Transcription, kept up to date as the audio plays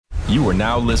You are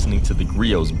now listening to the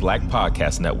Grio's Black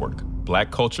Podcast Network, Black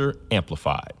Culture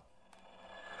Amplified.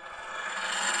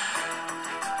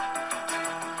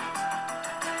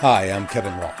 Hi, I'm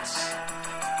Kevin Ross,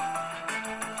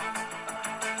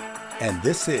 and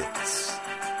this is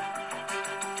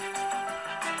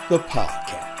the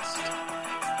podcast.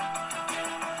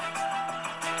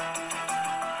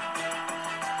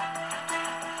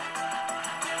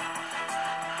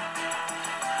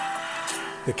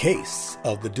 The case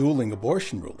of the dueling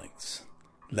abortion rulings.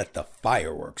 Let the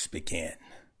fireworks begin.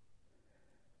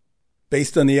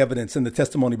 Based on the evidence and the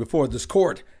testimony before this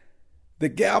court, the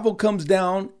gavel comes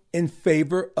down in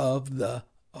favor of the,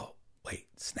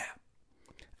 snap.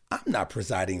 I'm not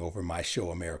presiding over my show,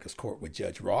 America's Court with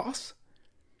Judge Ross.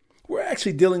 We're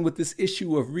actually dealing with this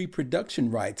issue of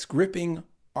reproduction rights gripping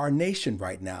our nation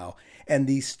right now, and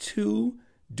these two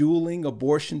dueling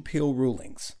abortion pill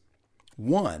rulings.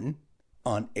 One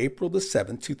on April the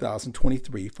 7th,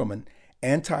 2023, from an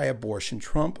anti-abortion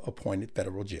Trump-appointed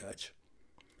federal judge.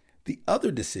 The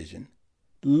other decision,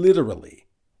 literally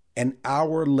an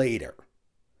hour later,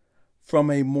 from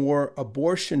a more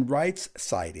abortion rights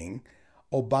citing,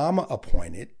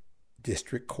 Obama-appointed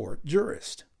district court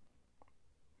jurist.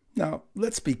 Now,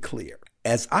 let's be clear.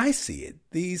 As I see it,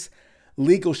 these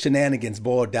legal shenanigans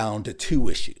boil down to two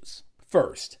issues.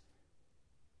 First,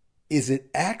 is it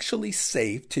actually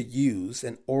safe to use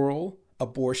an oral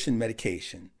abortion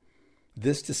medication?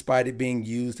 This despite it being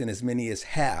used in as many as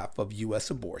half of U.S.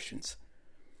 abortions.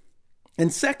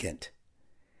 And second,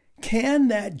 can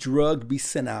that drug be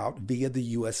sent out via the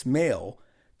U.S. mail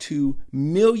to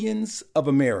millions of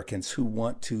Americans who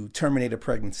want to terminate a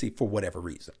pregnancy for whatever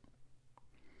reason?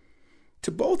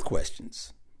 To both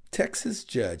questions, Texas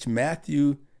Judge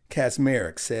Matthew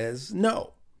Kacsmaryk says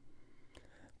no.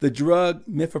 The drug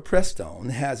mifepristone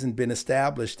hasn't been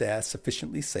established as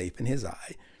sufficiently safe in his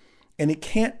eye, and it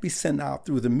can't be sent out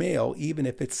through the mail even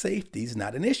if its safety is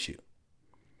not an issue.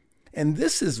 And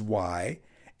this is why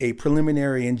a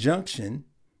preliminary injunction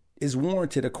is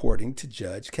warranted according to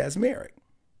Judge Kacsmaryk.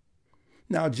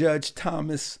 Now, Judge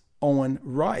Thomas Owen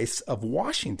Rice of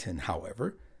Washington,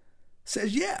 however,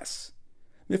 says yes,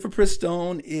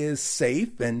 mifepristone is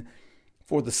safe, and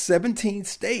for the 17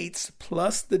 states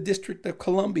plus the District of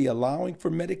Columbia allowing for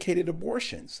medicated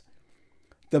abortions,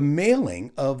 the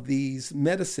mailing of these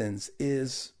medicines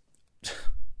is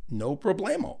no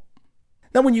problemo.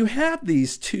 Now, when you have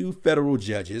these two federal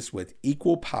judges with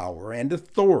equal power and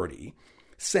authority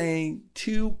saying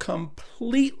two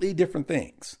completely different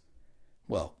things,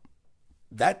 well,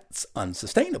 that's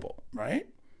unsustainable, right?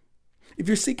 If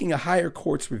you're seeking a higher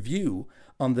court's review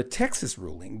on the Texas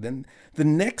ruling, then the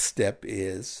next step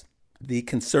is the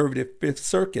conservative Fifth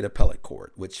Circuit Appellate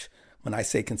Court, which, when I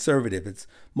say conservative, it's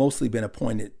mostly been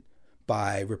appointed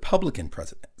by Republican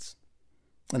presidents.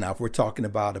 And now if we're talking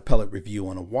about appellate review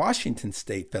on a Washington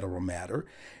state federal matter,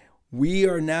 we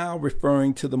are now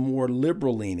referring to the more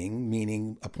liberal leaning,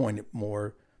 meaning appointed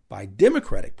more by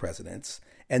Democratic presidents,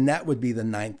 and that would be the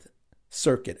Ninth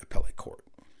Circuit Appellate Court.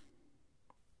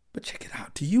 But check it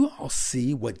out. Do you all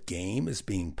see what game is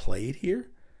being played here?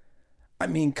 I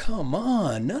mean, come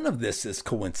on. None of this is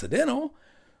coincidental,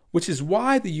 which is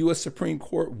why the U.S. Supreme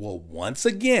Court will once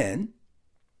again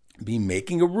be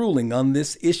making a ruling on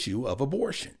this issue of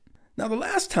abortion. Now, the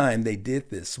last time they did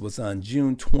this was on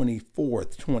June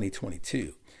 24th,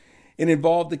 2022. It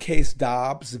involved the case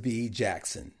Dobbs v.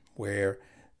 Jackson, where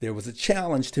there was a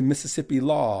challenge to Mississippi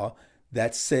law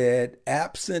that said,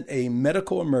 absent a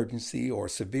medical emergency or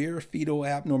severe fetal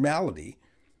abnormality,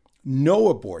 no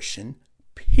abortion,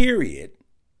 period,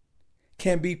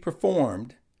 can be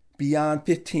performed beyond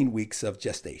 15 weeks of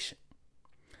gestation.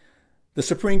 The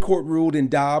Supreme Court ruled in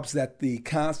Dobbs that the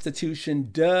Constitution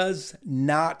does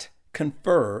not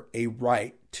confer a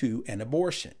right to an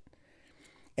abortion.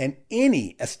 And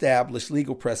any established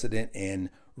legal precedent in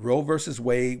Roe versus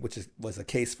Wade, which was a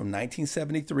case from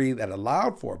 1973 that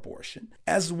allowed for abortion,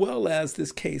 as well as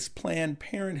this case Planned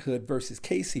Parenthood versus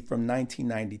Casey from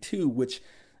 1992, which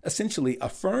essentially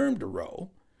affirmed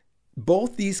Roe.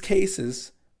 Both these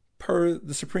cases, per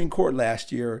the Supreme Court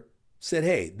last year, said,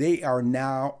 hey, they are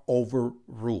now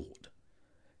overruled.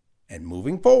 And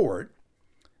moving forward,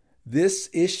 this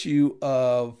issue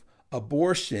of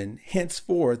abortion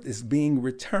henceforth is being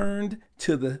returned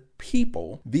to the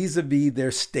people vis-a-vis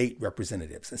their state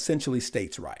representatives, essentially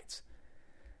states' rights.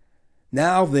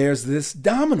 Now there's this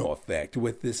domino effect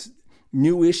with this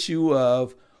new issue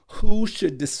of who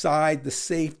should decide the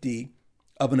safety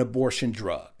of an abortion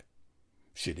drug.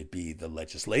 Should it be the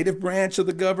legislative branch of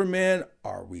the government?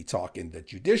 Are we talking the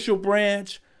judicial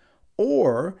branch?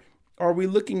 Or Or are we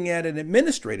looking at an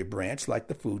administrative branch like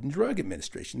the Food and Drug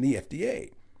Administration, the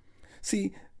FDA?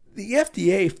 See, the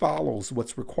FDA follows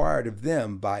what's required of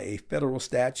them by a federal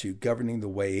statute governing the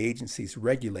way agencies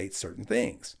regulate certain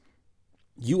things.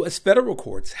 U.S. federal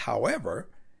courts, however,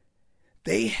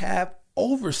 they have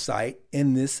oversight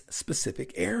in this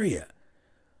specific area,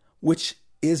 which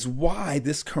is why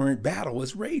this current battle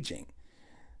is raging.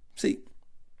 See,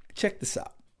 check this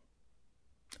out.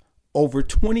 Over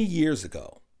 20 years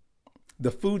ago,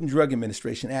 the Food and Drug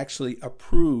Administration actually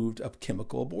approved of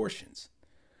chemical abortions.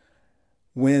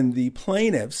 When the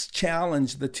plaintiffs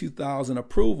challenged the 2000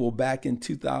 approval back in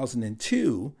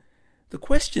 2002, the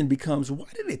question becomes, why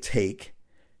did it take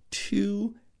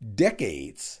 2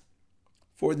 decades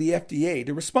for the FDA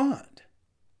to respond?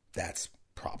 That's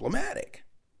problematic.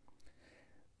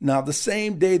 Now, the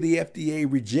same day the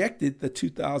FDA rejected the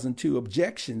 2002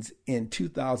 objections in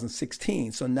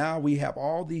 2016, so now we have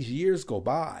all these years go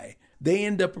by, they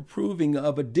end up approving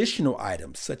of additional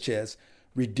items such as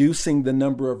reducing the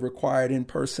number of required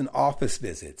in-person office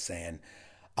visits and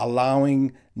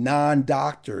allowing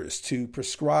non-doctors to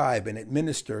prescribe and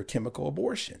administer chemical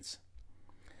abortions.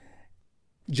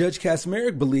 Judge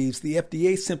Kaczmarek believes the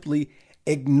FDA simply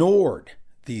ignored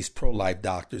these pro-life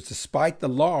doctors despite the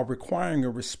law requiring a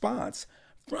response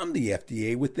from the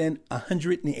FDA within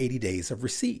 180 days of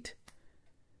receipt.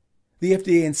 The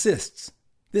FDA insists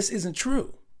this isn't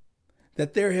true,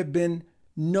 that there have been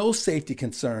no safety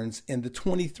concerns in the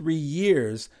 23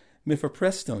 years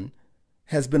mifepristone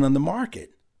has been on the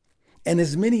market, and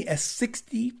as many as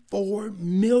 64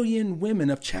 million women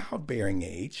of childbearing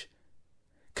age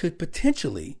could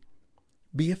potentially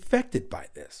be affected by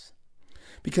this.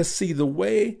 Because, see, the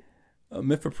way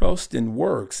mifepristone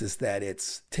works is that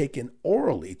it's taken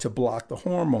orally to block the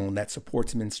hormone that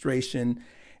supports menstruation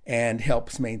and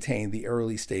helps maintain the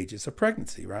early stages of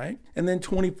pregnancy, right? And then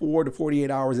 24 to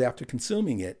 48 hours after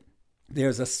consuming it,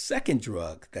 there's a second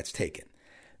drug that's taken.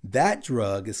 That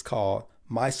drug is called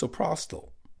misoprostol.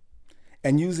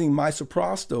 And using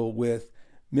misoprostol with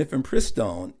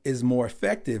mifepristone is more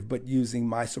effective, but using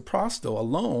misoprostol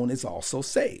alone is also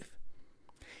safe.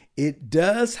 It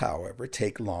does, however,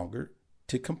 take longer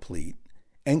to complete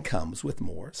and comes with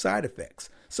more side effects.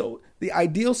 So the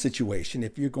ideal situation,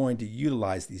 if you're going to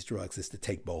utilize these drugs, is to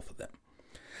take both of them.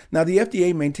 Now, the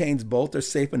FDA maintains both are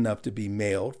safe enough to be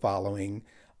mailed following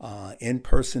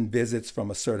in-person visits from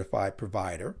a certified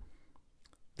provider.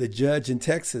 The judge in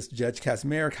Texas, Judge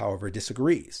Kaczmarek, however,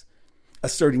 disagrees,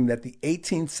 asserting that the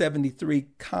 1873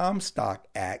 Comstock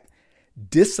Act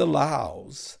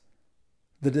disallows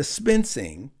the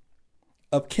dispensing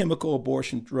of chemical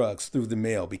abortion drugs through the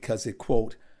mail because it,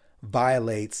 quote,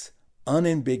 violates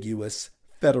unambiguous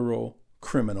federal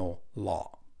criminal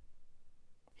law.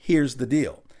 Here's the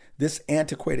deal. This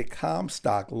antiquated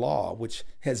Comstock law, which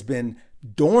has been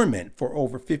dormant for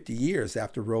over 50 years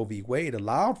after Roe v. Wade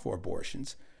allowed for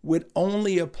abortions, would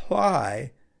only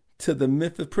apply to the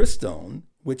mifepristone,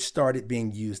 which started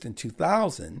being used in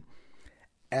 2000,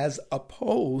 as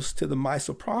opposed to the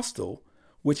misoprostol,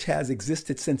 which has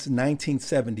existed since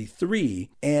 1973,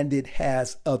 and it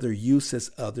has other uses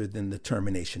other than the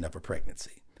termination of a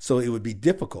pregnancy. So it would be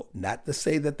difficult, not to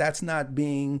say that that's not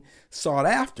being sought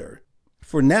after.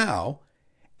 For now,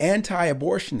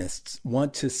 anti-abortionists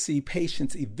want to see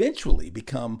patients eventually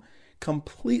become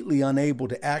completely unable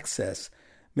to access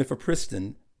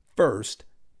mifepristone first,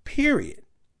 period,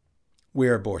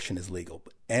 where abortion is legal,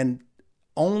 and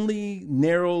only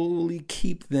narrowly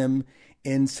keep them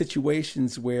in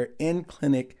situations where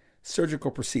in-clinic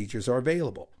surgical procedures are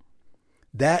available.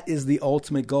 That is the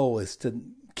ultimate goal, is to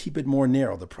keep it more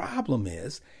narrow. The problem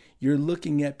is you're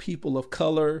looking at people of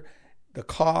color, the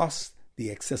cost,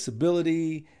 the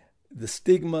accessibility, the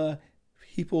stigma.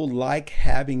 People like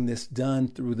having this done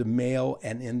through the mail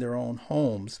and in their own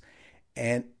homes.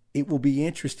 And it will be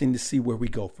interesting to see where we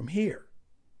go from here.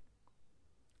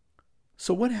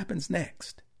 So what happens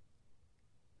next?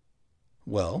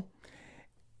 Well,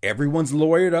 everyone's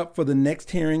lawyered up for the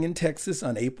next hearing in Texas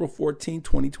on April 14,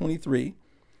 2023.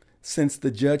 Since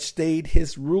the judge stayed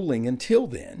his ruling until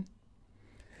then,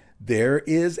 there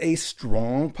is a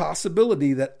strong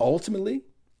possibility that ultimately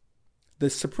the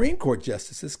Supreme Court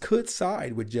justices could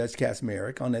side with Judge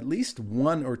Kaczmarek on at least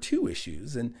one or two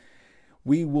issues, and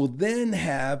we will then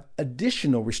have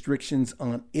additional restrictions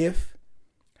on if,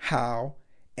 how,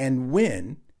 and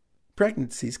when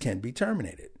pregnancies can be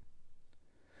terminated.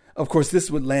 Of course, this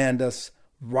would land us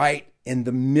right in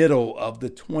the middle of the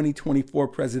 2024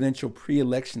 presidential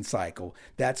pre-election cycle.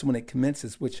 That's when it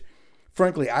commences, which,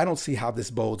 frankly, I don't see how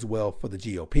this bodes well for the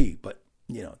GOP, but,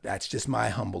 that's just my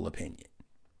humble opinion.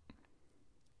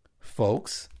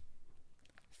 Folks,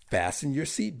 fasten your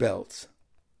seatbelts.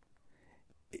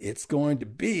 It's going to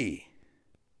be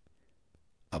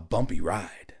a bumpy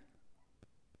ride.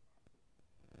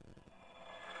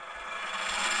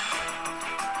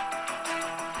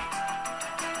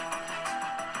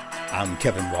 I'm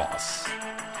Kevin Ross,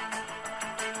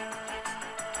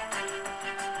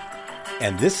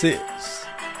 and this is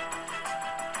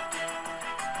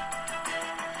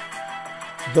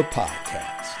the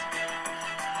podcast,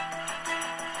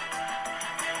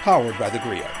 powered by the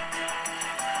Griot.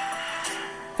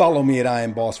 Follow me at I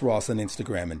Am Boss Ross on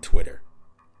Instagram and Twitter.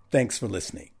 Thanks for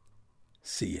listening.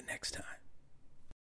 See you next time.